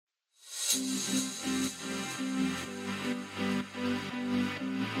Hey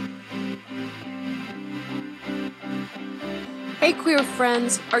queer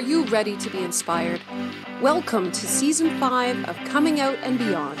friends, are you ready to be inspired? Welcome to Season 5 of Coming Out and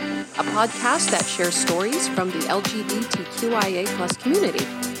Beyond, a podcast that shares stories from the LGBTQIA+ community.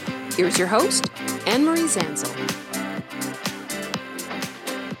 Here's your host, Anne-Marie Zanzel.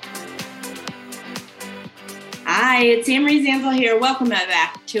 Hi, it's Anne-Marie Zanzel here. Welcome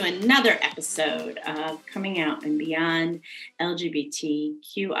back to another episode of Coming Out and Beyond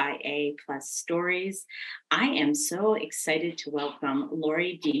LGBTQIA+ stories. I am so excited to welcome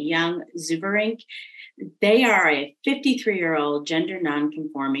Laurie, DeJong, Zuvernik. They are a 53-year-old gender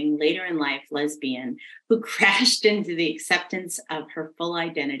nonconforming, later in life lesbian who crashed into the acceptance of her full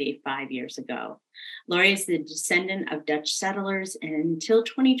identity 5 years ago. Laurie is the descendant of Dutch settlers and until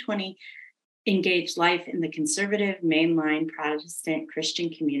 2020 engaged life in the conservative mainline Protestant Christian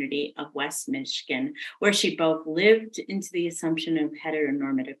community of West Michigan, where she both lived into the assumption of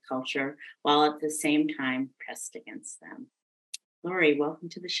heteronormative culture while at the same time pressed against them. Laurie, welcome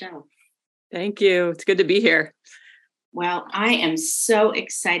to the show. Thank you. It's good to be here. Well, I am so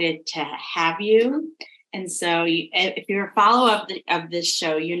excited to have you. And so if you're a follower of this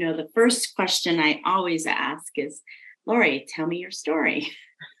show, you know the first question I always ask is, Laurie, tell me your story.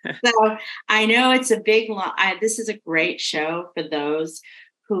 So I know it's a big, this is a great show for those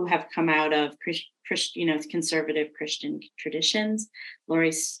who have come out of conservative Christian traditions.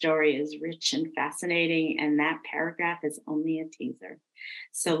 Laurie's story is rich and fascinating, and that paragraph is only a teaser.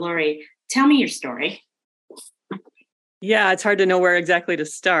 So Laurie, tell me your story. Yeah, it's hard to know where exactly to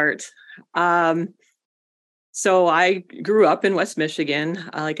start. So I grew up in West Michigan,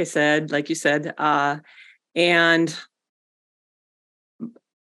 like you said, and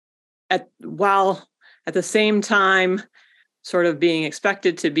while at the same time sort of being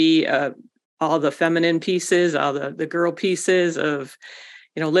expected to be all the feminine pieces, all the girl pieces of,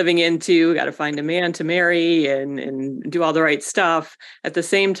 living into, got to find a man to marry and do all the right stuff. At the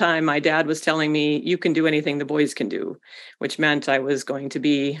same time, my dad was telling me, you can do anything the boys can do, which meant I was going to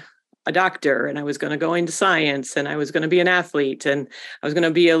be a doctor and I was going to go into science and I was going to be an athlete and I was going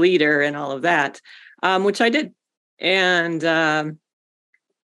to be a leader and all of that, which I did. And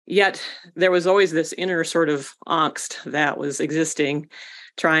yet there was always this inner sort of angst that was existing,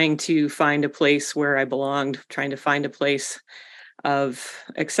 trying to find a place where I belonged, trying to find a place of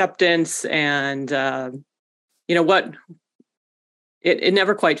acceptance. And, what it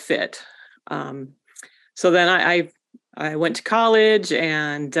never quite fit. So then I went to college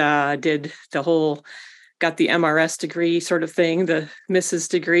and did the whole, got the MRS degree sort of thing, the Mrs.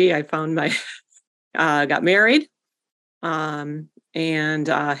 degree. I found got married. And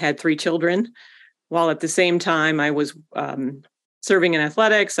had 3 children, while at the same time I was serving in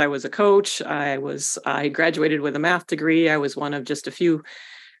athletics. I was a coach. I graduated with a math degree. I was one of just a few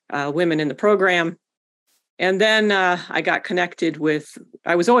women in the program. And then I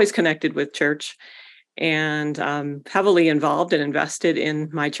was always connected with church and heavily involved and invested in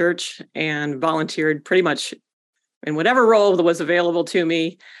my church and volunteered pretty much in whatever role that was available to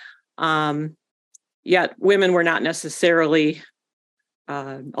me. Yet women were not necessarily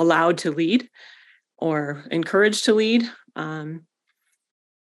allowed to lead or encouraged to lead.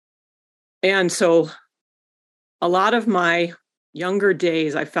 And so a lot of my younger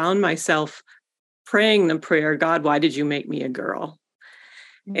days, I found myself praying the prayer, God, why did you make me a girl?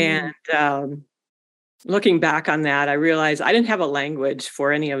 Mm. And looking back on that, I realized I didn't have a language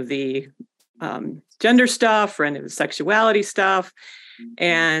for any of the gender stuff or any of the sexuality stuff.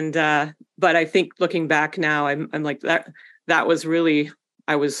 And, but I think looking back now, I'm like that was really,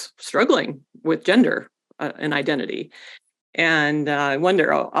 I was struggling with gender and identity. And I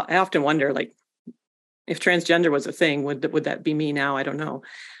often wonder, like, if transgender was a thing, would that be me now? I don't know.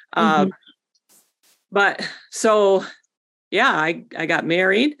 Mm-hmm. But so, yeah, I got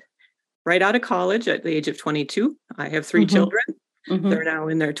married right out of college at the age of 22. I have 3 mm-hmm. children. Mm-hmm. They're now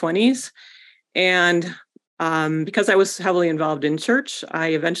in their 20s. And because I was heavily involved in church, I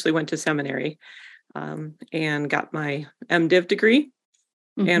eventually went to seminary and got my MDiv degree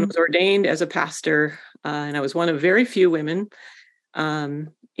mm-hmm. and was ordained as a pastor. And I was one of very few women in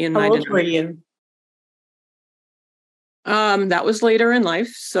my. How old were you? That was later in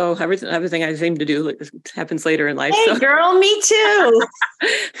life. So everything I seem to do happens later in life. Hey, so. Girl, me too.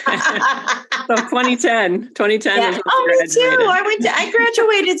 So 2010 yeah. was when me too. I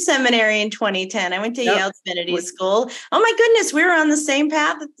graduated seminary in 2010. I went to Yale Divinity School. Oh my goodness, we were on the same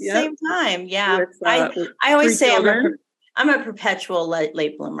path at the same time. Yeah, with, I always say I'm a perpetual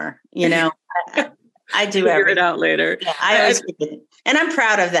late bloomer. You know. I do figure it out later. Yeah, I always forget it. And I'm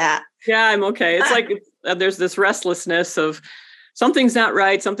proud of that. Yeah, I'm okay. It's like there's this restlessness of something's not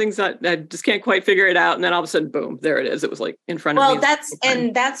right. Something's not, I just can't quite figure it out. And then all of a sudden, boom, there it is. It was like in front of me.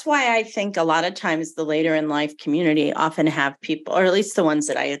 Well, that's why I think a lot of times the later in life community often have people, or at least the ones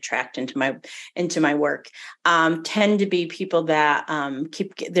that I attract into my work, tend to be people that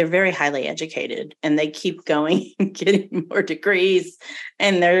they're very highly educated and they keep going and getting more degrees,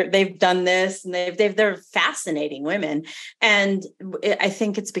 and they've done this and they're fascinating women. And I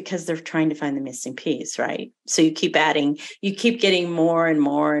think it's because they're trying to find the missing piece, right? So you keep getting more and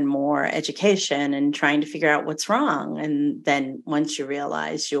more and more education and trying to figure out what's wrong. And then once you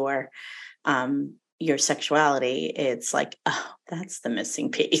realize your sexuality, it's like, oh, that's the missing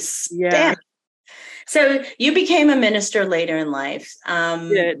piece. Yeah. Damn. So you became a minister later in life.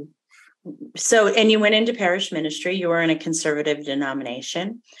 Did. So, and you went into parish ministry. You were in a conservative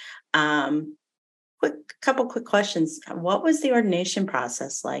denomination. Couple quick questions. What was the ordination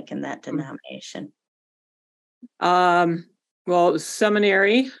process like in that denomination? Well, it was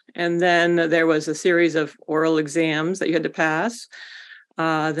seminary, and then there was a series of oral exams that you had to pass.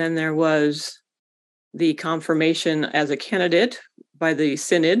 Then there was the confirmation as a candidate by the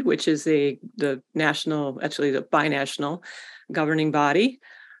synod, which is the national, actually the binational governing body.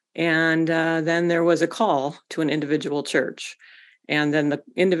 And then there was a call to an individual church. And then the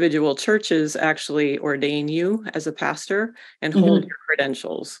individual churches actually ordain you as a pastor and hold your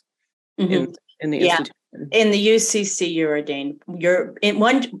credentials in the institution. In the UCC, you're ordained.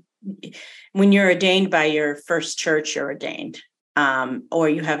 When you're ordained by your first church, you're ordained. Or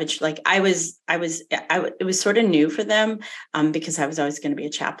you have it like it was sort of new for them because I was always going to be a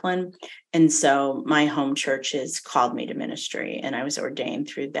chaplain. And so my home churches called me to ministry and I was ordained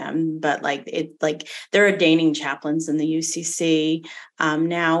through them. But they're ordaining chaplains in the UCC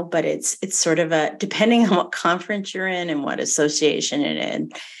now, but it's sort of depending on what conference you're in and what association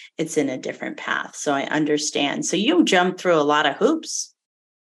it's in a different path. So I understand. So you jumped through a lot of hoops.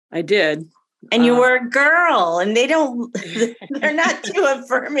 I did. And you were a girl, and they're not too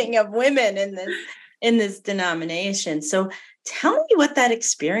affirming of women in this denomination. So tell me what that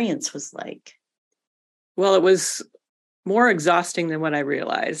experience was like. Well, it was more exhausting than what I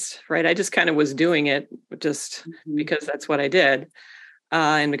realized, right? I just kind of was doing it just because that's what I did.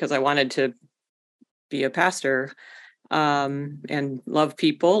 And because I wanted to be a pastor and love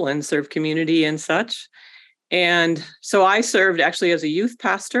people and serve community and such. And so I served actually as a youth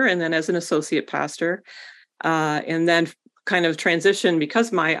pastor and then as an associate pastor, and then kind of transitioned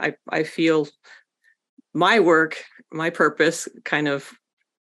because I feel my work, my purpose kind of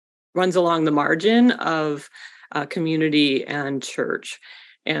runs along the margin of community and church.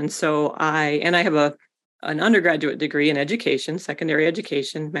 And so I have an undergraduate degree in education, secondary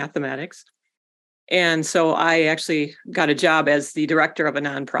education, mathematics. And so I actually got a job as the director of a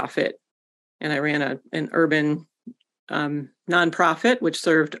nonprofit. And I ran an urban nonprofit, which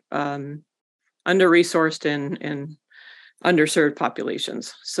served under-resourced and underserved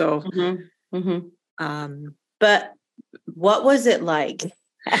populations. So, but what was it like?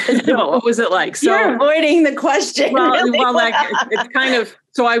 No, what was it like? So you're avoiding the question. Well, really it's kind of.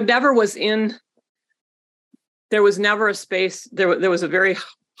 So I never was in. There was never a space. There was a very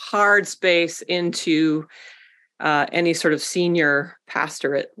hard space into any sort of senior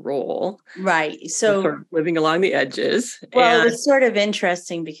pastorate role. Right. So sort of living along the edges. Well, it was sort of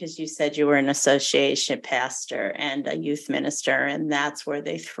interesting because you said you were an association pastor and a youth minister, and that's where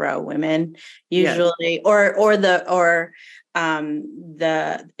they throw women usually, or the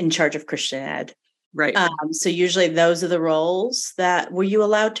in charge of Christian ed. Right. So usually those are the roles that, were you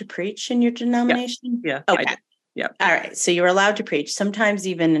allowed to preach in your denomination? Yeah. Okay. I did. Yeah. All right. So you were allowed to preach. Sometimes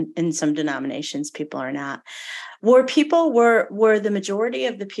even in some denominations, people are not. Were the majority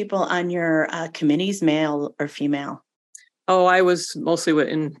of the people on your committees male or female? Oh, I was mostly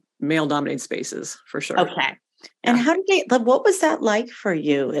in male-dominated spaces for sure. Okay. And how did what was that like for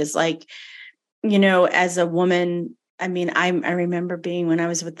you? As as a woman, I mean, I remember being when I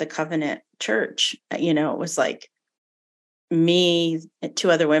was with the Covenant Church, it was like me,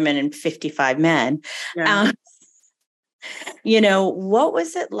 2 other women and 55 men. Yeah. What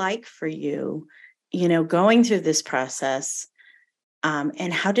was it like for you, going through this process,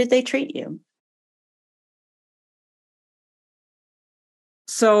 and how did they treat you?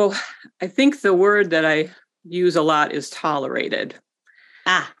 So I think the word that I use a lot is tolerated.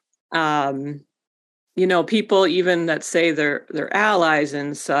 People even that say they're allies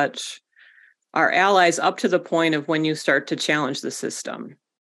and such are allies up to the point of when you start to challenge the system.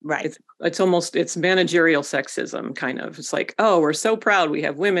 Right. It's managerial sexism kind of. It's like, oh, we're so proud we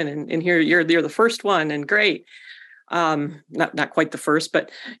have women and here you're the first one and great. Not quite the first,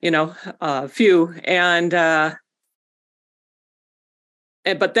 but few. And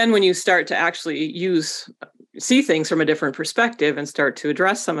but then when you start to actually see things from a different perspective and start to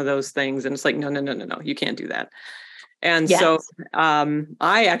address some of those things, and it's like, no, you can't do that. And Yes. so I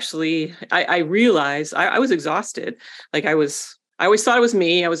realized I was exhausted. Like I always thought it was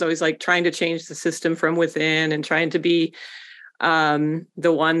me. I was always like trying to change the system from within and trying to be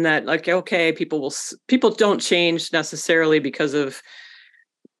the one that like, okay, people don't change necessarily because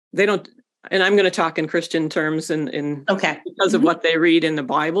they don't, and I'm going to talk in Christian terms and okay, because of what they read in the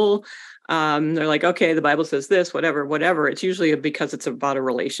Bible. They're like, okay, the Bible says this, whatever. It's usually because it's about a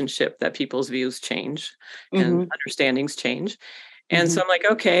relationship that people's views change and understandings change. And so I'm like,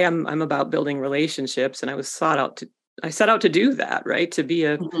 okay, I'm about building relationships. And I set out to do that, right? To be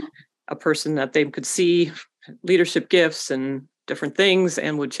a person that they could see leadership gifts and different things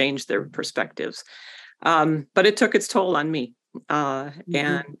and would change their perspectives. But it took its toll on me.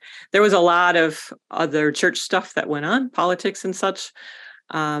 And there was a lot of other church stuff that went on, politics and such,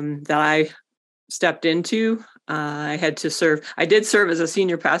 that I stepped into. I did serve as a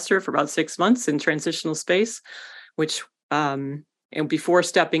senior pastor for about 6 months in transitional space, which, and before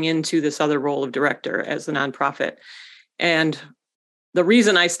stepping into this other role of director as a nonprofit. And the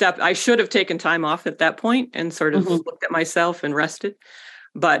reason I should have taken time off at that point and sort of looked at myself and rested,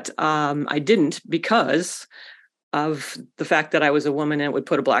 but I didn't because of the fact that I was a woman and it would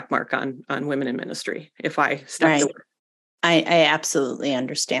put a black mark on women in ministry if I stepped away. I absolutely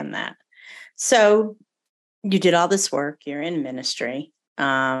understand that. So you did all this work, you're in ministry.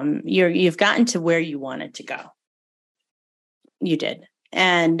 You've gotten to where you wanted to go. You did.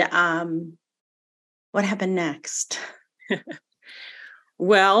 And what happened next?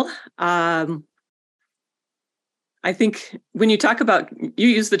 Well, I think when you talk about, you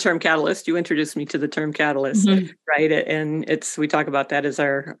use the term catalyst, you introduced me to the term catalyst, right? And we talk about that as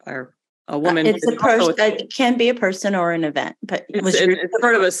a woman. It's a person. It can be a person or an event, but it's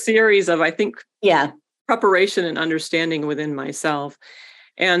sort of a series of, I think, yeah, preparation and understanding within myself.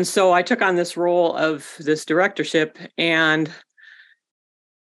 And so I took on this role of this directorship, and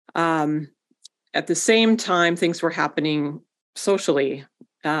at the same time, things were happening socially.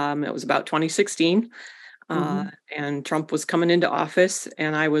 It was about 2016. And Trump was coming into office,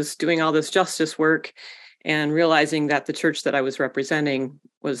 and I was doing all this justice work and realizing that the church that I was representing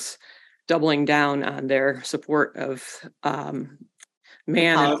was doubling down on their support of man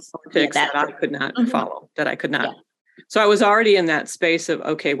and politics that I could not follow, that I could not. Yeah. So I was already in that space of,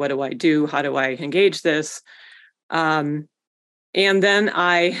 okay, what do I do? How do I engage this? And then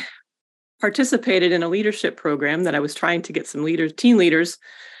I participated in a leadership program that I was trying to get some teen leaders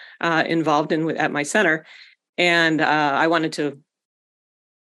involved in at my center. And I wanted to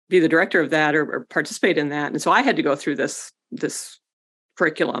be the director of that or participate in that. And so I had to go through this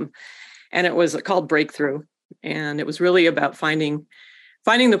curriculum, and it was called Breakthrough. And it was really about finding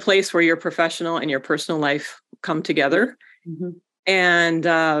the place where your professional and your personal life come together. And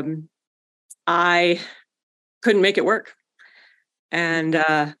I couldn't make it work.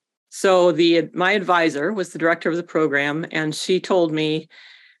 And so my advisor was the director of the program, and she told me,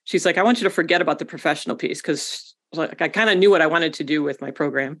 she's like, I want you to forget about the professional piece, because like I kind of knew what I wanted to do with my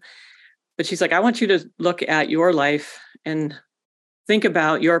program. But she's like, I want you to look at your life and think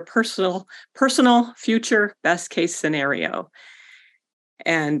about your personal future best case scenario.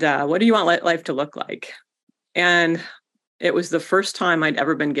 And what do you want life to look like? And it was the first time I'd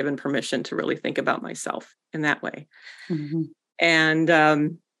ever been given permission to really think about myself in that way. And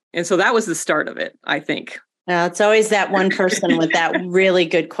so that was the start of it, I think. It's always that one person with that really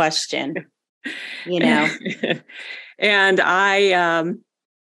good question, And I,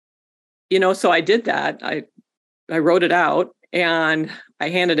 so I did that. I wrote it out and I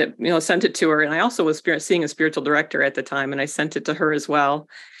handed it, sent it to her. And I also was seeing a spiritual director at the time, and I sent it to her as well.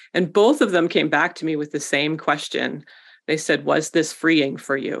 And both of them came back to me with the same question. They said, was this freeing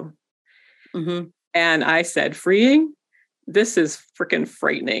for you? And I said, freeing? This is freaking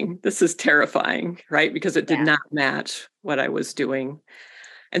frightening. This is terrifying, right? Because it did not match what I was doing.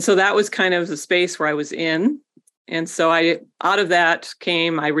 And so that was kind of the space where I was in. And so out of that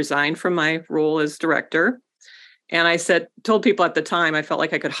I resigned from my role as director. And I told people at the time, I felt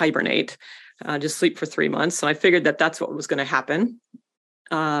like I could hibernate, just sleep for 3 months. And I figured that that's what was going to happen.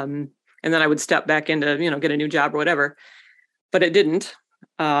 And then I would step back into, get a new job or whatever. But it didn't.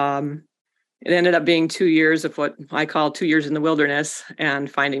 It ended up being 2 years of what I call 2 years in the wilderness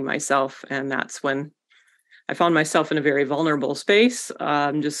and finding myself. And that's when I found myself in a very vulnerable space,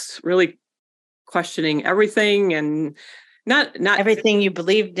 just really questioning everything and not everything you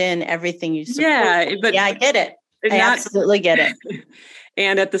believed in, everything you supported. Yeah, but I get it. I absolutely get it.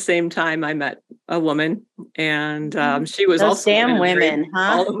 And at the same time, I met a woman, and she was Those also damn in a women, very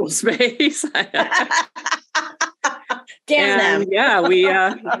vulnerable space. Damn them. Yeah, we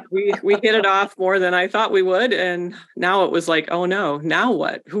hit it off more than I thought we would, and now it was like, oh no, now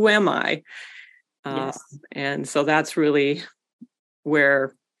what? Who am I? Yes. And so that's really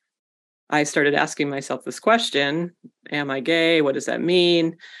where I started asking myself this question: am I gay? What does that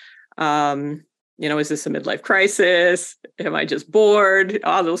mean? Is this a midlife crisis? Am I just bored?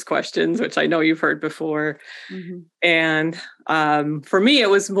 All those questions, which I know you've heard before. Mm-hmm. And for me, it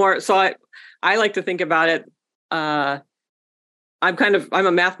was more, so I like to think about it. I'm a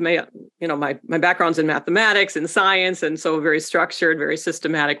my background's in mathematics and science. And so a very structured, very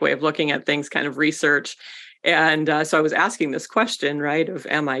systematic way of looking at things, kind of research. And so I was asking this question, right, of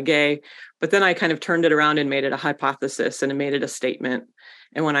am I gay? But then I kind of turned it around and made it a hypothesis and made it a statement.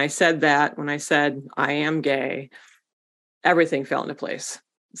 And when I said I am gay, everything fell into place.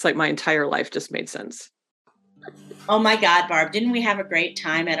 It's like my entire life just made sense. Oh my God, Barb, didn't we have a great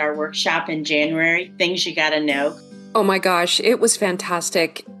time at our workshop in January? Things you got to know. Oh my gosh, it was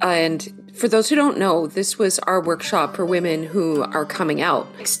fantastic. And for those who don't know, this was our workshop for women who are coming out.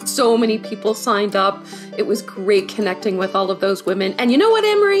 So many people signed up. It was great connecting with all of those women. And you know what,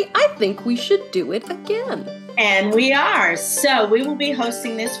 Emery? I think we should do it again. And we are. So we will be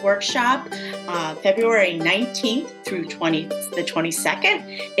hosting this workshop February 19th through the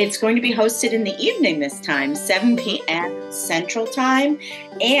 22nd. It's going to be hosted in the evening this time, 7 p.m. Central Time.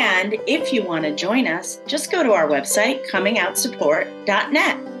 And if you want to join us, just go to our website,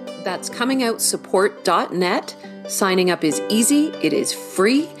 comingoutssupport.net. That's comingoutssupport.net. Signing up is easy, it is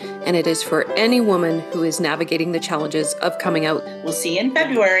free, and it is for any woman who is navigating the challenges of coming out. We'll see you in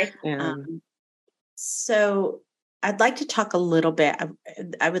February. So I'd like to talk a little bit.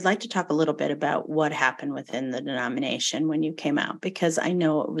 I would like to talk a little bit about what happened within the denomination when you came out, because I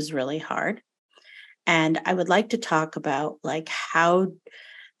know it was really hard. And I would like to talk about how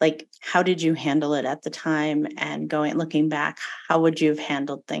did you handle it at the time, and looking back, how would you have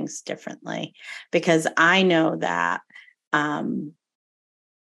handled things differently? Because I know that I'm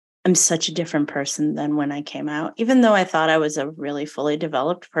such a different person than when I came out, even though I thought I was a really fully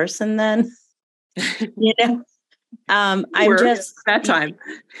developed person then. I'm just that time.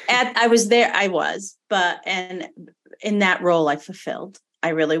 I was there. I was, and in that role, I fulfilled. I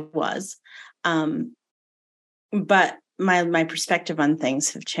really was. But my perspective on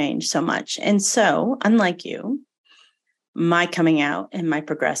things have changed so much. And so, unlike you, my coming out in my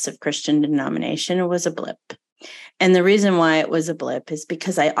progressive Christian denomination was a blip. And the reason why it was a blip is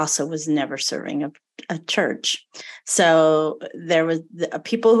because I also was never serving a church. So there was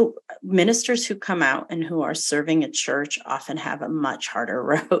ministers who come out and who are serving a church often have a much harder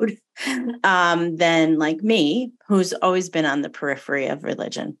road than like me, who's always been on the periphery of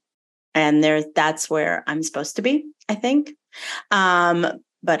religion. And that's where I'm supposed to be, I think. But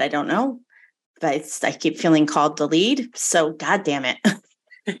I don't know. But I keep feeling called to lead. So God damn it.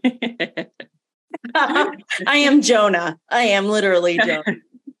 I am Jonah. I am literally Jonah.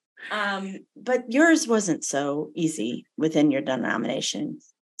 But yours wasn't so easy within your denomination.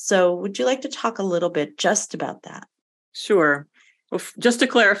 So would you like to talk a little bit just about that? Sure. Well, just to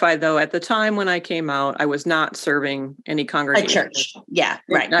clarify, though, at the time when I came out, I was not serving any congregation. A church. Yeah,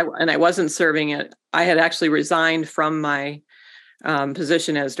 right. And I wasn't serving it. I had actually resigned from my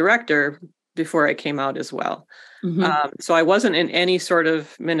position as director before I came out as well. Mm-hmm. So I wasn't in any sort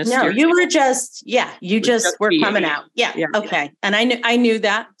of ministry. No, you were just, you just were coming out. Yeah. Okay. And I knew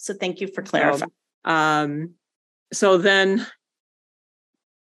that. So thank you for clarifying. So then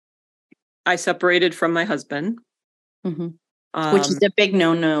I separated from my husband. Mm-hmm. Which is a big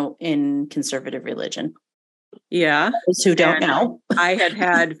no-no in conservative religion. Yeah. Those who don't know. I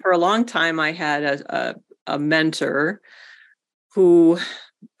had for a long time, I had a mentor who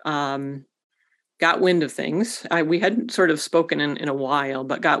got wind of things. We hadn't sort of spoken in a while,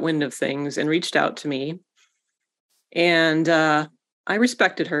 but got wind of things and reached out to me. And I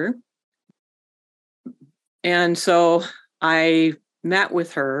respected her. And so I met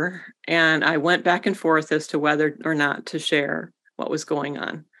with her and I went back and forth as to whether or not to share what was going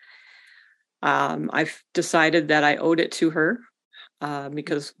on. I've decided that I owed it to her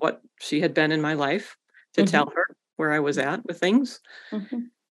because what she had been in my life to tell her where I was at with things. Mm-hmm.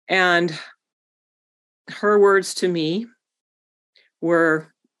 And her words to me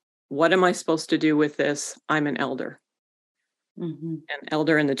were, what am I supposed to do with this? I'm an elder. Mm-hmm. An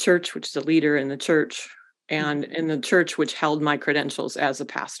elder in the church, which is a leader in the church. and in the church which held my credentials as a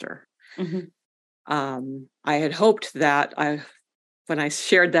pastor. I had hoped that when I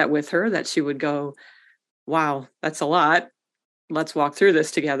shared that with her, that she would go, wow, that's a lot. Let's walk through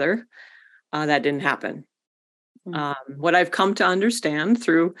this together. That didn't happen. What I've come to understand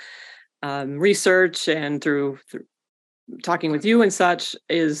through research and through talking with you and such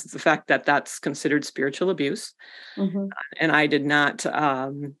is the fact that that's considered spiritual abuse. And I did not,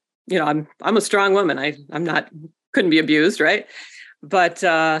 I'm a strong woman. couldn't be abused, right? But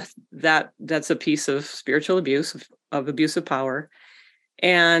that's a piece of spiritual abuse, of abuse of power.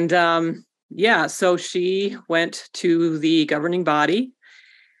 And so she went to the governing body.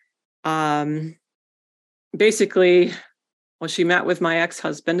 Basically, she met with my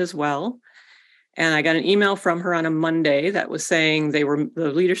ex-husband as well. And I got an email from her on a Monday that was saying the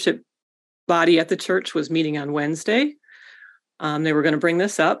leadership body at the church was meeting on Wednesday. They were going to bring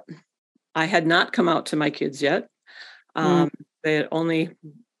this up. I had not come out to my kids yet. They had only,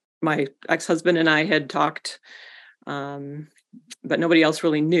 my ex-husband and I had talked, but nobody else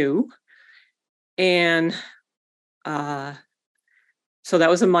really knew. And so that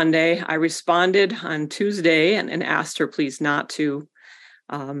was a Monday. I responded on Tuesday and asked her, please not to,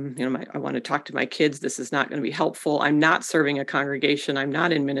 I want to talk to my kids. This is not going to be helpful. I'm not serving a congregation. I'm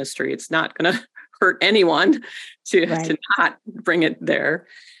not in ministry. It's not going to hurt anyone to not bring it there.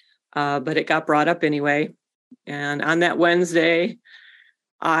 But it got brought up anyway. And on that Wednesday,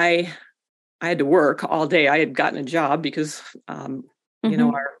 I had to work all day. I had gotten a job because,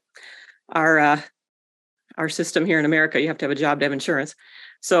 our system here in America, you have to have a job to have insurance.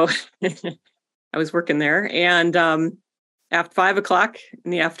 So I was working there. And after 5:00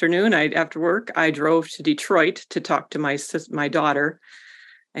 in the afternoon, after work, I drove to Detroit to talk to my daughter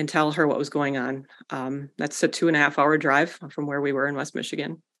and tell her what was going on. That's a 2.5-hour drive from where we were in West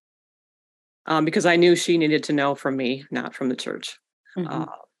Michigan. Because I knew she needed to know from me, not from the church. I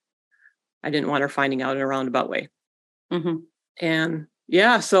didn't want her finding out in a roundabout way. And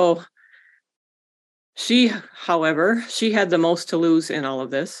so she, however, she had the most to lose in all of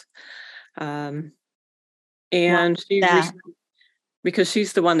this. Because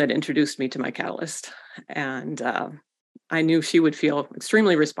she's the one that introduced me to my catalyst. And I knew she would feel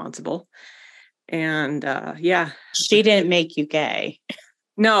extremely responsible. And she didn't make you gay.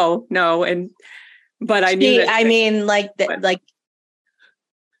 No. But I knew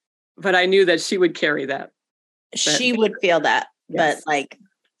but I knew that she would carry that. She would feel that. Yes. But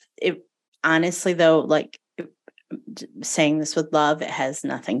honestly though, saying this with love, it has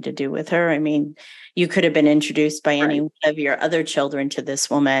nothing to do with her. I mean, you could have been introduced by any one of your other children to this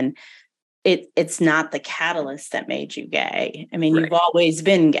woman. It's not the catalyst that made you gay. I mean, you've always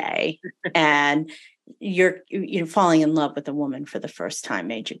been gay, and you're falling in love with a woman for the first time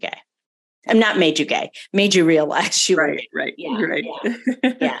made you gay. I'm not made you gay, made you realize you were right.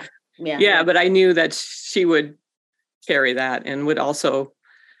 Yeah. But I knew that she would carry that and would also.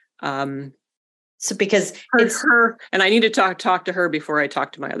 So because it's her, and I need to talk to her before I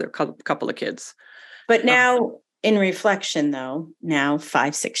talk to my other couple of kids. But now, in reflection, though, now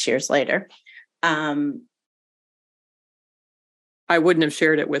 5-6 years later, I wouldn't have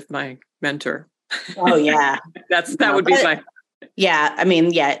shared it with my mentor. Oh yeah, that would be my. Yeah, I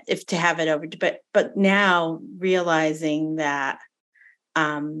mean, if to have it over, but now realizing that,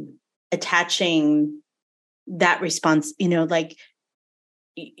 attaching that response,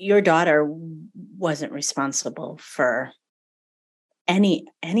 your daughter wasn't responsible for any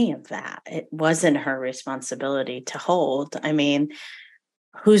of that. It wasn't her responsibility to hold. I mean,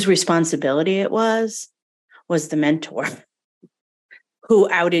 whose responsibility it was the mentor who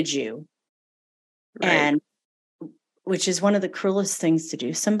outed you. And which is one of the cruelest things to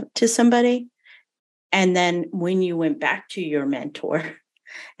do to somebody. And then when you went back to your mentor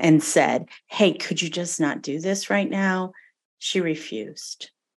and said, hey, could you just not do this right now? She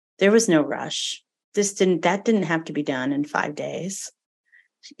refused. There was no rush. That didn't have to be done in 5 days.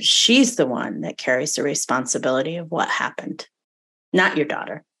 She's the one that carries the responsibility of what happened, not your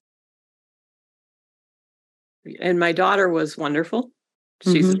daughter. And my daughter was wonderful.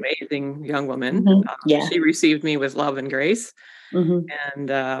 She's an amazing young woman. She received me with love and grace.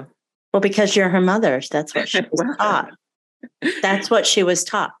 And because you're her mother, that's what she was taught. That's what she was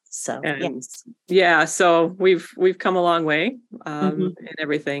taught. So so we've come a long way and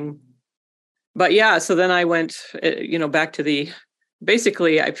everything. But so then I went, back to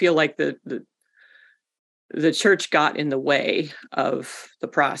basically I feel like the church got in the way of the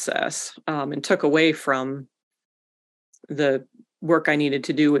process and took away from the work I needed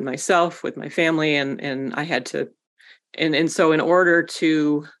to do with myself, with my family, and I had to, and so in order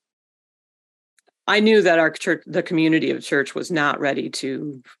to I knew that our church, the community of church, was not ready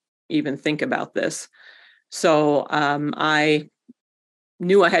to even think about this. So I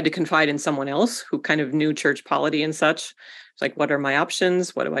knew I had to confide in someone else who kind of knew church polity and such. It's like, what are my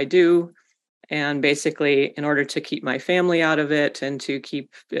options? What do I do? And basically, in order to keep my family out of it and to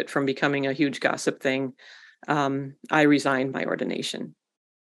keep it from becoming a huge gossip thing, I resigned my ordination.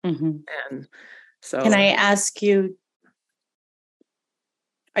 Mm-hmm. And so, can I ask you,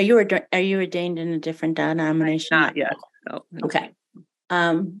 are you ordained in a different denomination? Not yet. No. Okay.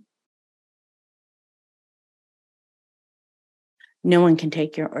 No one can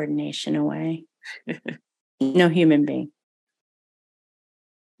take your ordination away. No human being.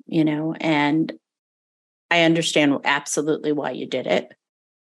 And I understand absolutely why you did it.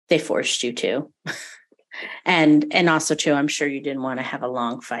 They forced you to. and also too, I'm sure you didn't want to have a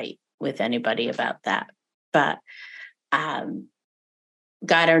long fight with anybody about that. But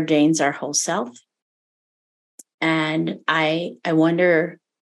God ordains our whole self. And I wonder,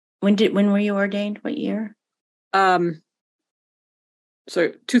 when were you ordained? What year?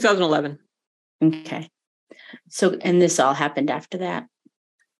 So 2011. Okay. So, and this all happened after that.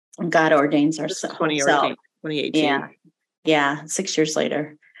 God ordains our self. 2018. Yeah. 6 years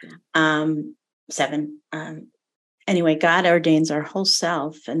later. 7. Anyway, God ordains our whole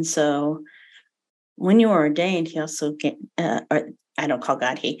self. And so when you were ordained, he also, I don't call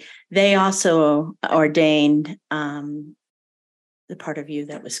God he, they also ordained the part of you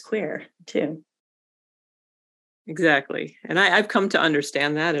that was queer too. Exactly. And I've come to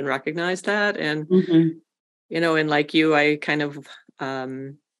understand that and recognize that. And, and like you, I kind of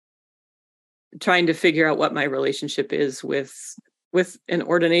trying to figure out what my relationship is with an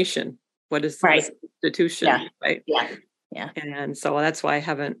ordination. What is right. this institution? Yeah. Right. Yeah. And so that's why I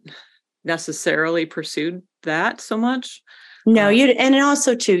haven't necessarily pursued that so much. No, and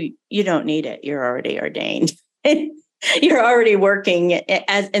also too, you don't need it. You're already ordained. You're already working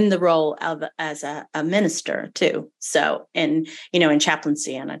as in the role of as a minister too. So, in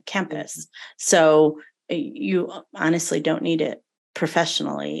chaplaincy on a campus. So you honestly don't need it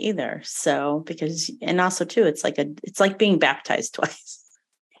professionally either. So and also too, it's like being baptized twice.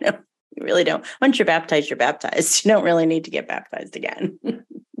 You really don't. Once you're baptized, you're baptized. You don't really need to get baptized again.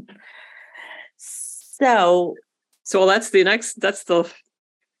 So that's the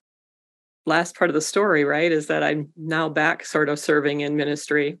last part of the story, right? Is that I'm now back sort of serving in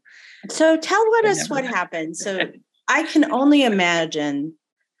ministry. So tell us what happened. So I can only imagine,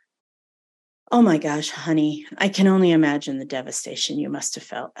 oh my gosh, honey, I can only imagine the devastation you must have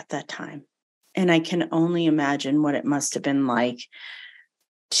felt at that time. And I can only imagine what it must have been like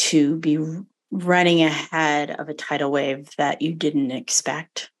to be running ahead of a tidal wave that you didn't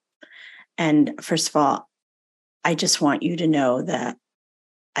expect. And first of all, I just want you to know that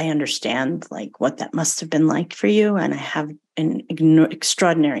I understand what that must have been like for you. And I have an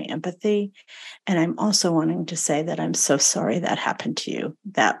extraordinary empathy. And I'm also wanting to say that I'm so sorry that happened to you.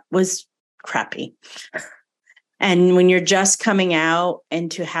 That was crappy. And when you're just coming out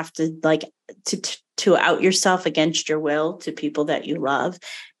and to have to to out yourself against your will to people that you love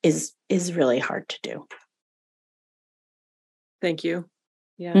is really hard to do. Thank you.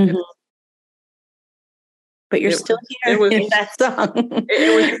 Yeah. Mm-hmm. But you're still here in that song.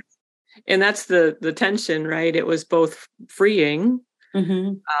 And that's the tension, right? It was both freeing,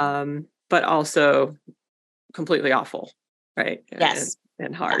 but also completely awful, right? Yes.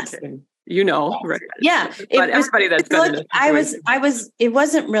 And hard. Yes. And yes. right? Yeah. But everybody that's been in I was. It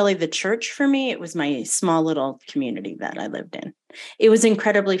wasn't really the church for me. It was my small little community that I lived in. It was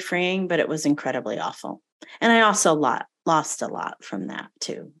incredibly freeing, but it was incredibly awful. And I also lost a lot from that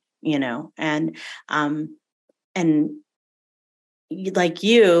too. And like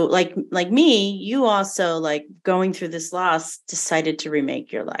you, like me, you also going through this loss decided to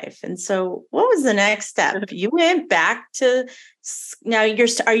remake your life. And so what was the next step? You went back to now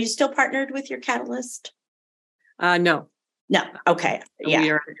are you still partnered with your catalyst? No. Okay.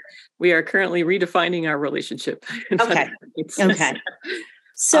 Yeah. We are currently redefining our relationship. Okay. Okay.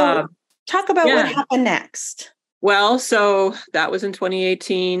 So talk about what happened next. Well, so that was in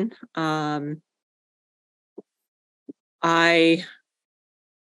 2018. I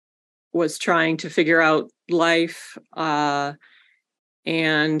was trying to figure out life, and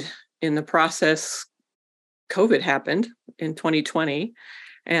in the process, COVID happened in 2020,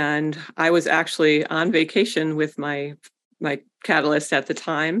 and I was actually on vacation with my catalyst at the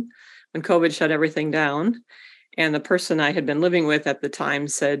time when COVID shut everything down. And the person I had been living with at the time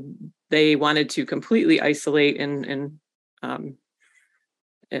said they wanted to completely isolate and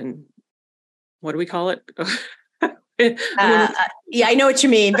what do we call it? Yeah, I know what you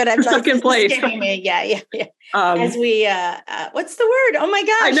mean, but I'm stuck in place. Yeah. As we, what's the word? Oh my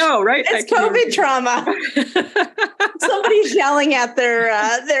gosh! I know, right? It's COVID trauma. Somebody's yelling at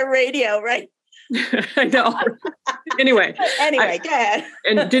their radio, right? I know. Anyway, go ahead.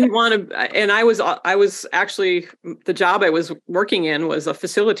 And didn't want to. And I was actually, the job I was working in was a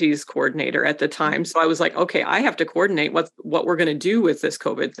facilities coordinator at the time. So I was like, okay, I have to coordinate what we're going to do with this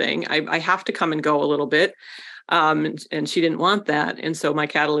COVID thing. I have to come and go a little bit. And she didn't want that. And so my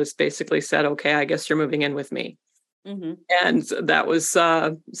catalyst basically said, okay, I guess you're moving in with me. Mm-hmm. And that was,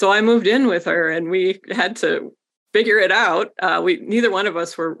 so I moved in with her, and we had to figure it out. Neither one of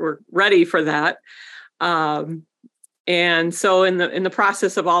us were ready for that. And so in the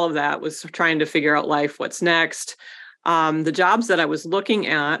process of all of that was trying to figure out life, what's next. The jobs that I was looking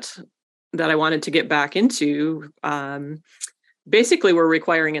at that I wanted to get back into, basically were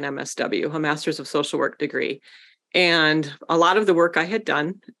requiring an MSW, a Master's of Social Work degree. And a lot of the work I had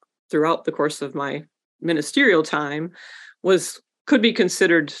done throughout the course of my ministerial time could be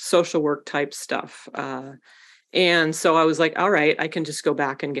considered social work type stuff. And so I was like, all right, I can just go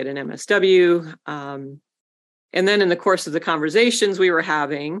back and get an MSW. And then in the course of the conversations we were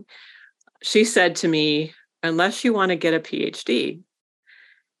having, she said to me, unless you want to get a PhD.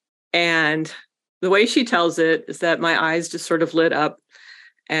 And the way she tells it is that my eyes just sort of lit up,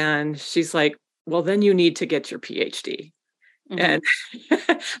 and she's like, well, then you need to get your PhD. Mm-hmm. And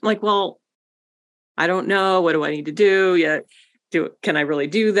I'm like, well, I don't know. What do I need to do? Yet? Can I really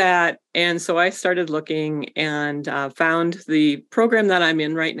do that? And so I started looking and found the program that I'm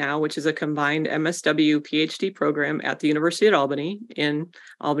in right now, which is a combined MSW PhD program at the University of Albany in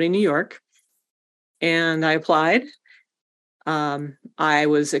Albany, New York. And I applied. I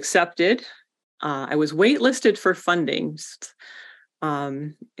was accepted. I was waitlisted for funding.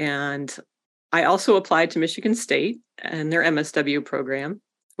 And I also applied to Michigan State and their MSW program,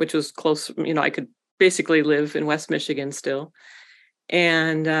 which was close. I could basically live in West Michigan still.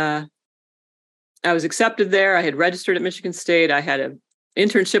 And I was accepted there. I had registered at Michigan State. I had an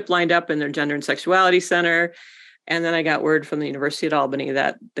internship lined up in their Gender and Sexuality Center. And then I got word from the University of Albany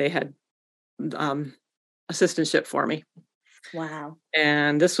that they had assistantship for me. Wow.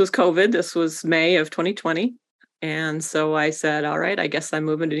 And this was COVID. This was May of 2020. And so I said, all right, I guess I'm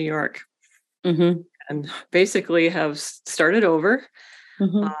moving to New York. Mm-hmm. And basically have started over.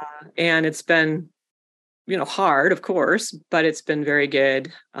 Mm-hmm. And it's been hard, of course, but it's been very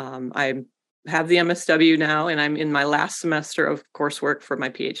good. I have the MSW now, and I'm in my last semester of coursework for my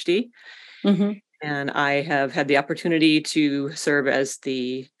PhD. Mm-hmm. And I have had the opportunity to serve as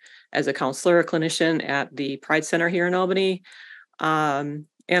a counselor, a clinician at the Pride Center here in Albany. And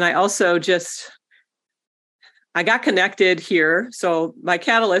I also I got connected here. So my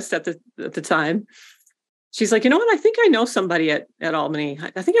catalyst at the time, she's like, you know what? I think I know somebody at Albany.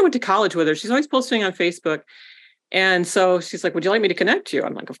 I think I went to college with her. She's always posting on Facebook. And so she's like, would you like me to connect you?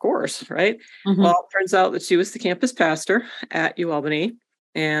 I'm like, of course, right? Mm-hmm. Well, it turns out that she was the campus pastor at UAlbany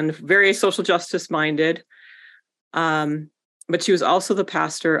and very social justice minded. But she was also the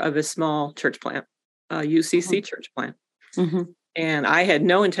pastor of a small church plant, UCC mm-hmm. church plant. Mm-hmm. And I had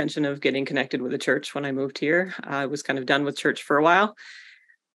no intention of getting connected with a church when I moved here. I was kind of done with church for a while.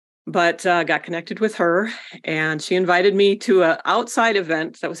 But got connected with her, and she invited me to an outside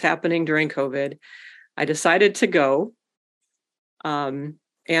event that was happening during COVID. I decided to go, and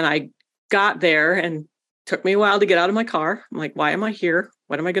I got there, and it took me a while to get out of my car. I'm like, why am I here?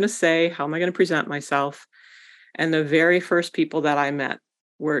 What am I going to say? How am I going to present myself? And the very first people that I met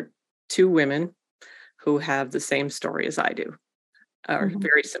were two women who have the same story as I do, or mm-hmm.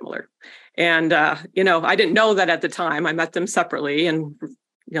 very similar. And, I didn't know that at the time. I met them separately, and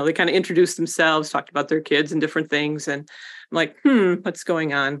they kind of introduced themselves, talked about their kids and different things. And I'm like, what's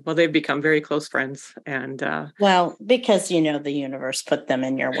going on? Well, they've become very close friends. And because, the universe put them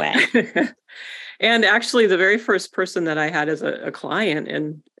in your way. And actually, the very first person that I had as a client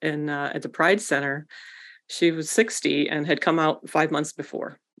at the Pride Center, she was 60 and had come out 5 months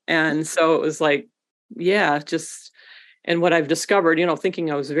before. And so it was like, and what I've discovered,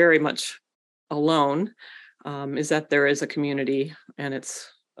 thinking I was very much alone, is that there is a community, and it's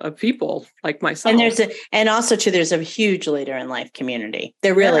of people like myself. And there's a huge later in life community.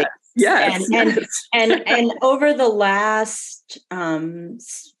 There really, yes. And over the last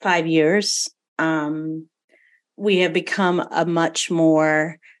 5 years, we have become a much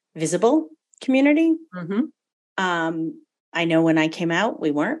more visible community. Mm-hmm. I know when I came out, we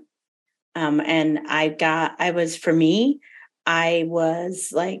weren't. And I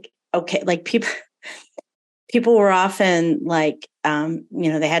was like, okay, like people were often like,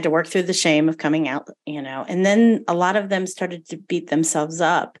 they had to work through the shame of coming out, and then a lot of them started to beat themselves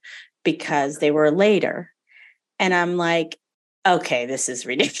up because they were later. And I'm like, okay, this is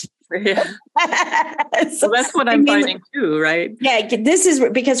ridiculous. Yeah. So that's what I'm finding too, right? Yeah, this is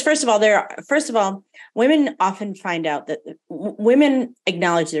because first of all, women often find out that women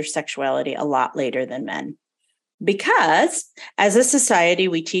acknowledge their sexuality a lot later than men, because as a society,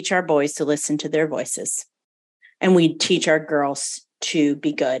 we teach our boys to listen to their voices, and we teach our girls to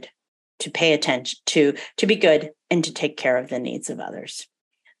be good, to pay attention, to be good, and to take care of the needs of others.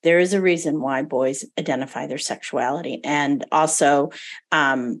 There is a reason why boys identify their sexuality and also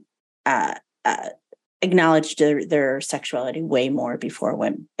acknowledge their sexuality way more before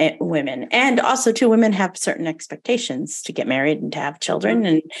women. And also too, women have certain expectations to get married and to have children.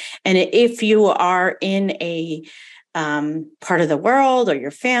 And if you are in a part of the world, or your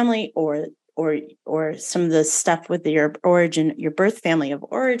family, or some of the stuff with your origin, your birth family of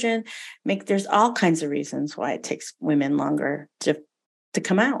origin, there's all kinds of reasons why it takes women longer to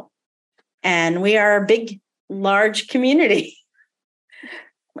come out. And we are a big, large community.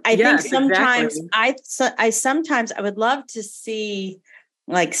 I think sometimes exactly. I would love to see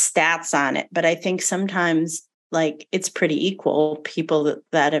like stats on it, but I think sometimes like it's pretty equal, people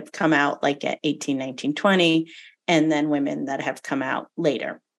that have come out like at 18, 19, 20, and then women that have come out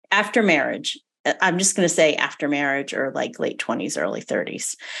later after marriage. I'm just going to say after marriage, or like late 20s, early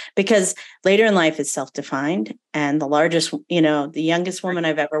 30s, because later in life is self-defined. And the youngest woman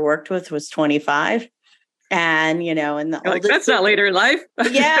I've ever worked with was 25. And, and the oldest, that's not later in life.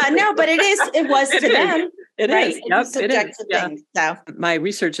 Yeah, no, but it was to them. It right? is. Yep, it's a subjective thing. So my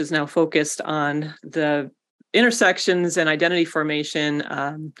research is now focused on the intersections and identity formation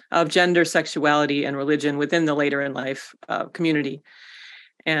of gender, sexuality, and religion within the later in life community.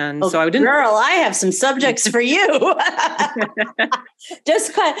 And so I didn't. Girl, I have some subjects for you.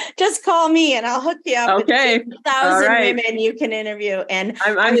 Just call me and I'll hook you up. Okay. With 1,000 women you can interview. And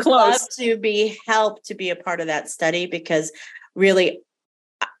I'm would close. love to help to be a part of that study, because really,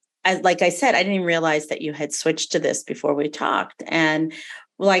 like I said, I didn't even realize that you had switched to this before we talked. And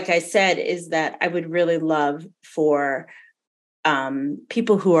like I said, is that I would really love for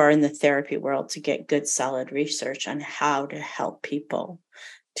people who are in the therapy world to get good, solid research on how to help people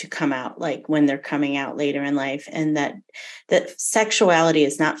to come out, like when they're coming out later in life, and that sexuality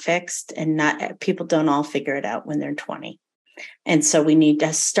is not fixed, and not people don't all figure it out when they're 20. And so we need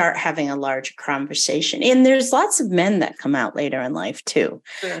to start having a large conversation. And there's lots of men that come out later in life too.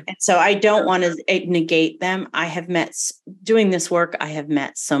 Sure. And so I don't want to negate them. I have met, doing this work, I have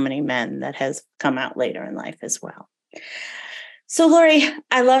met so many men that has come out later in life as well. So, Laurie,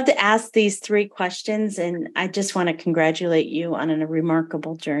 I love to ask these 3 questions, and I just want to congratulate you on a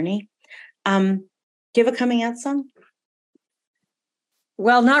remarkable journey. Do you have a coming out song?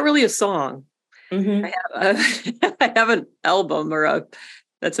 Well, not really a song. Mm-hmm. I have an album, or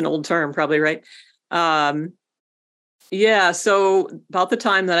that's an old term, probably, right? Yeah. So about the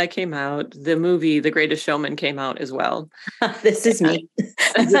time that I came out, the movie The Greatest Showman came out as well. This is me.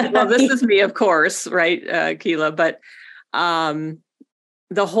 Well, this is me, of course, right, Keela? But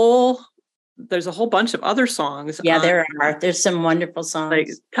there's a whole bunch of other songs. Yeah, there are. There's some wonderful songs. Like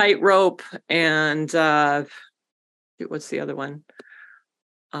Tightrope and what's the other one?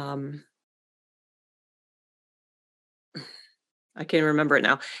 I can't remember it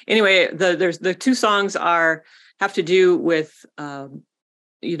now. Anyway, there's the 2 songs have to do with the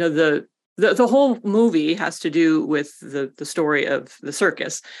whole movie has to do with the story of the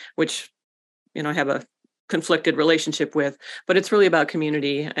circus, which I have a conflicted relationship with, but it's really about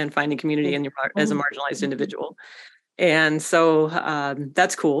community and finding community as a marginalized individual. And so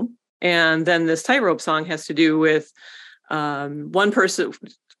that's cool. And then this Tightrope song has to do with one person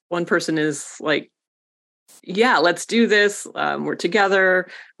is like, yeah, let's do this. We're together.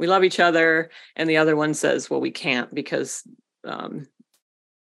 We love each other. And the other one says, well, we can't because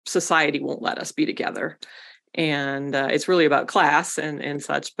society won't let us be together. And it's really about class and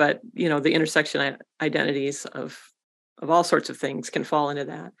such. But, the intersection identities of all sorts of things can fall into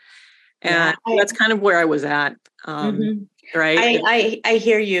that. And that's kind of where I was at. Right. I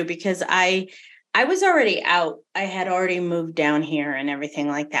hear you, because I was already out. I had already moved down here and everything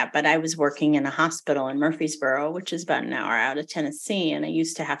like that, but I was working in a hospital in Murfreesboro, which is about an hour out of Tennessee. And I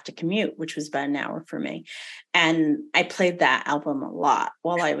used to have to commute, which was about an hour for me. And I played that album a lot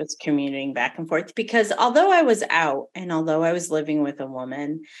while I was commuting back and forth, because although I was out and although I was living with a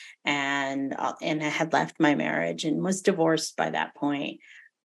woman and I had left my marriage and was divorced by that point,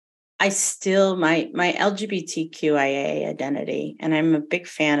 my LGBTQIA identity, and I'm a big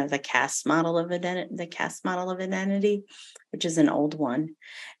fan of the caste model of identity, which is an old one.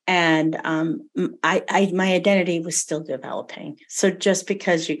 And my identity was still developing. So just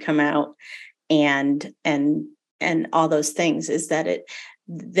because you come out and all those things is that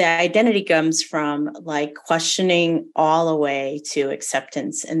the identity comes from like questioning all the way to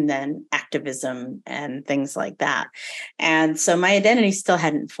acceptance and then activism and things like that. And so my identity still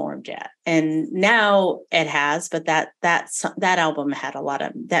hadn't formed yet. And now it has, but that album had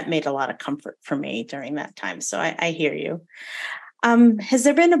made a lot of comfort for me during that time. So I hear you. Has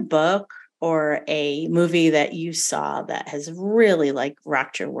there been a book or a movie that you saw that has really like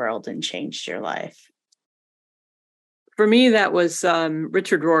rocked your world and changed your life? For me, that was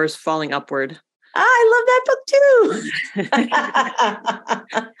Richard Rohr's Falling Upward. I love that book too.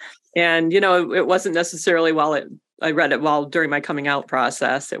 And, it wasn't necessarily I read it while during my coming out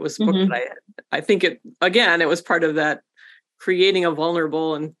process. It was a book that I think it was part of that creating a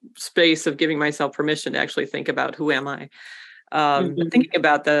vulnerable and space of giving myself permission to actually think about who am I? Thinking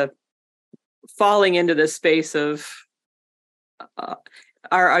about the falling into this space of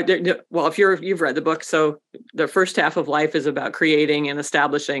if you've read the book, so the first half of life is about creating and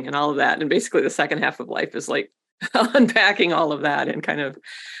establishing and all of that, and basically the second half of life is like unpacking all of that and kind of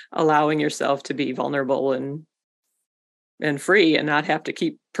allowing yourself to be vulnerable and free and not have to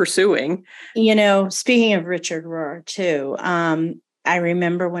keep pursuing. Speaking of Richard Rohr too, I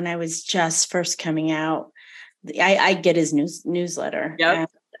remember when I was just first coming out, I get his newsletter. Yep.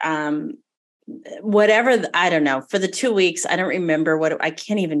 And, I don't know, for the 2 weeks, I don't remember I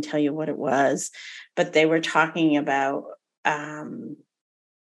can't even tell you what it was, but they were talking about, oh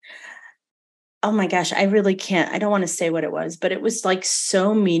my gosh, I really can't, I don't want to say what it was, but it was like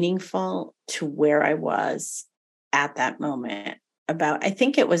so meaningful to where I was at that moment I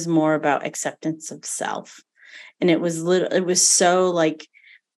think it was more about acceptance of self. And it was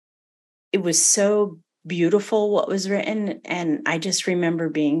so beautiful what was written, and I just remember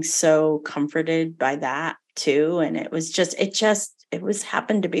being so comforted by that too. And it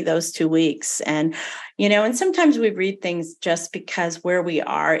happened to be those 2 weeks. And and sometimes we read things just because where we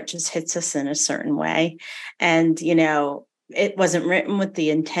are, it just hits us in a certain way, and it wasn't written with the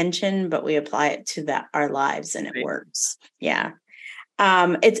intention, but we apply it to our lives and it works. Yeah.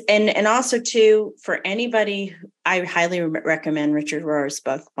 It's and also too, for anybody, I highly recommend Richard Rohr's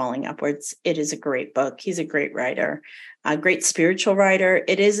book, Falling Upwards. It is a great book. He's a great writer, a great spiritual writer.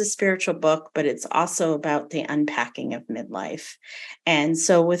 It is a spiritual book, but it's also about the unpacking of midlife. And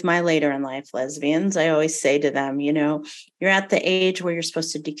so with my later in life lesbians, I always say to them, you're at the age where you're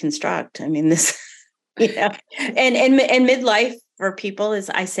supposed to deconstruct. I mean, this, and midlife for people is,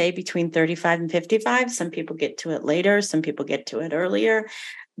 I say, between 35 and 55. Some people get to it later. Some people get to it earlier,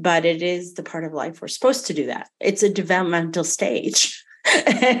 but it is the part of life we're supposed to do that. It's a developmental stage.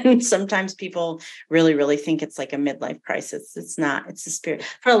 And sometimes people really, really think it's like a midlife crisis. It's not. It's a spirit.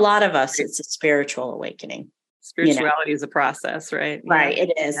 For a lot of us, it's a spiritual awakening. Spirituality is a process, right? Right. Yeah.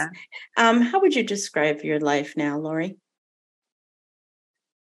 It is. Yeah. How would you describe your life now, Laurie?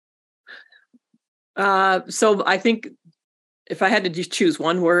 So I think if I had to just choose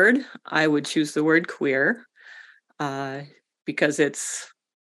one word, I would choose the word queer, because it's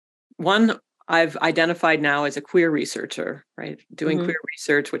one I've identified now as a queer researcher, right? Doing queer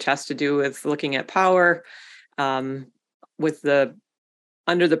research, which has to do with looking at power, with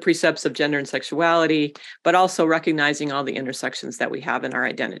under the precepts of gender and sexuality, but also recognizing all the intersections that we have in our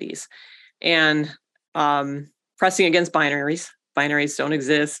identities, and pressing against binaries. Binaries don't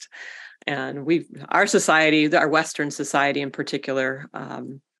exist. And our society, our Western society in particular,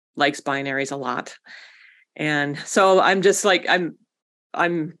 likes binaries a lot. And so I'm just like,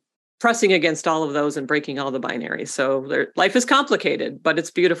 I'm pressing against all of those and breaking all the binaries. So life is complicated, but it's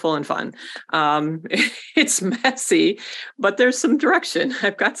beautiful and fun. It's messy, but there's some direction.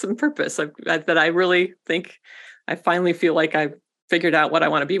 I've got some purpose that I really think I finally feel like I've figured out what I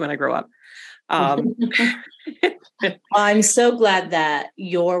want to be when I grow up. I'm so glad that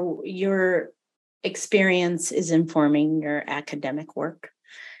your experience is informing your academic work,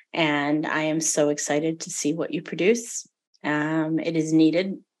 and I am so excited to see what you produce. It is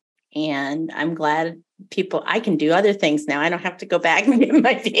needed, and I'm glad I can do other things now. I don't have to go back and get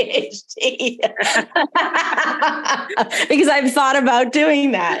my PhD because I've thought about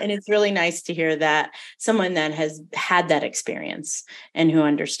doing that. And it's really nice to hear that someone that has had that experience and who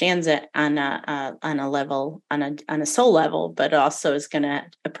understands it on a level, on a soul level, but also is going to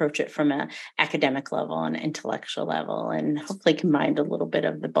approach it from an academic level and intellectual level, and hopefully combine a little bit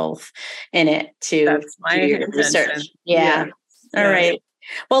of the both in it to That's my do research. Yeah. All right.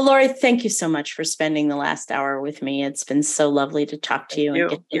 Well, Laurie, thank you so much for spending the last hour with me. It's been so lovely to talk to you and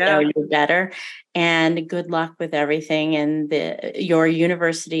get to know you better. And good luck with everything. And your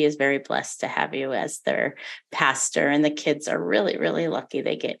university is very blessed to have you as their pastor. And the kids are really, really lucky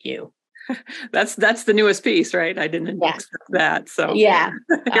they get you. That's the newest piece, right? I didn't expect that. So here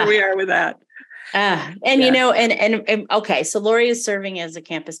we are with that. Okay, so Laurie is serving as a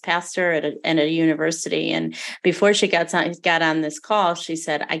campus pastor at a university, and before she got on this call, she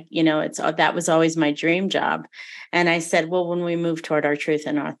said, that was always my dream job. And I said, well, when we move toward our truth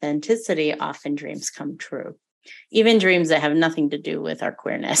and authenticity, often dreams come true, even dreams that have nothing to do with our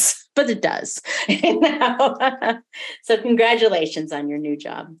queerness, but it does. So congratulations on your new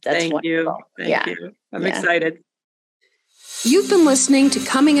job. That's wonderful. Thank you. I'm excited. You've been listening to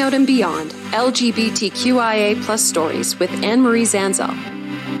Coming Out and Beyond, LGBTQIA plus stories with Anne-Marie Zanzel.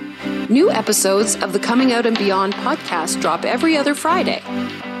 New episodes of the Coming Out and Beyond podcast drop every other Friday.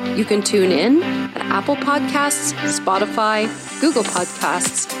 You can tune in at Apple Podcasts, Spotify, Google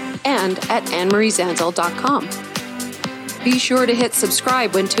Podcasts, and at annemariezanzel.com. Be sure to hit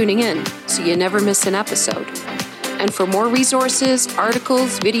subscribe when tuning in so you never miss an episode. And for more resources,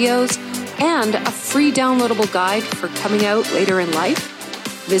 articles, videos, and a free downloadable guide for coming out later in life,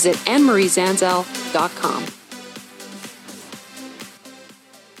 visit annemariezanzel.com.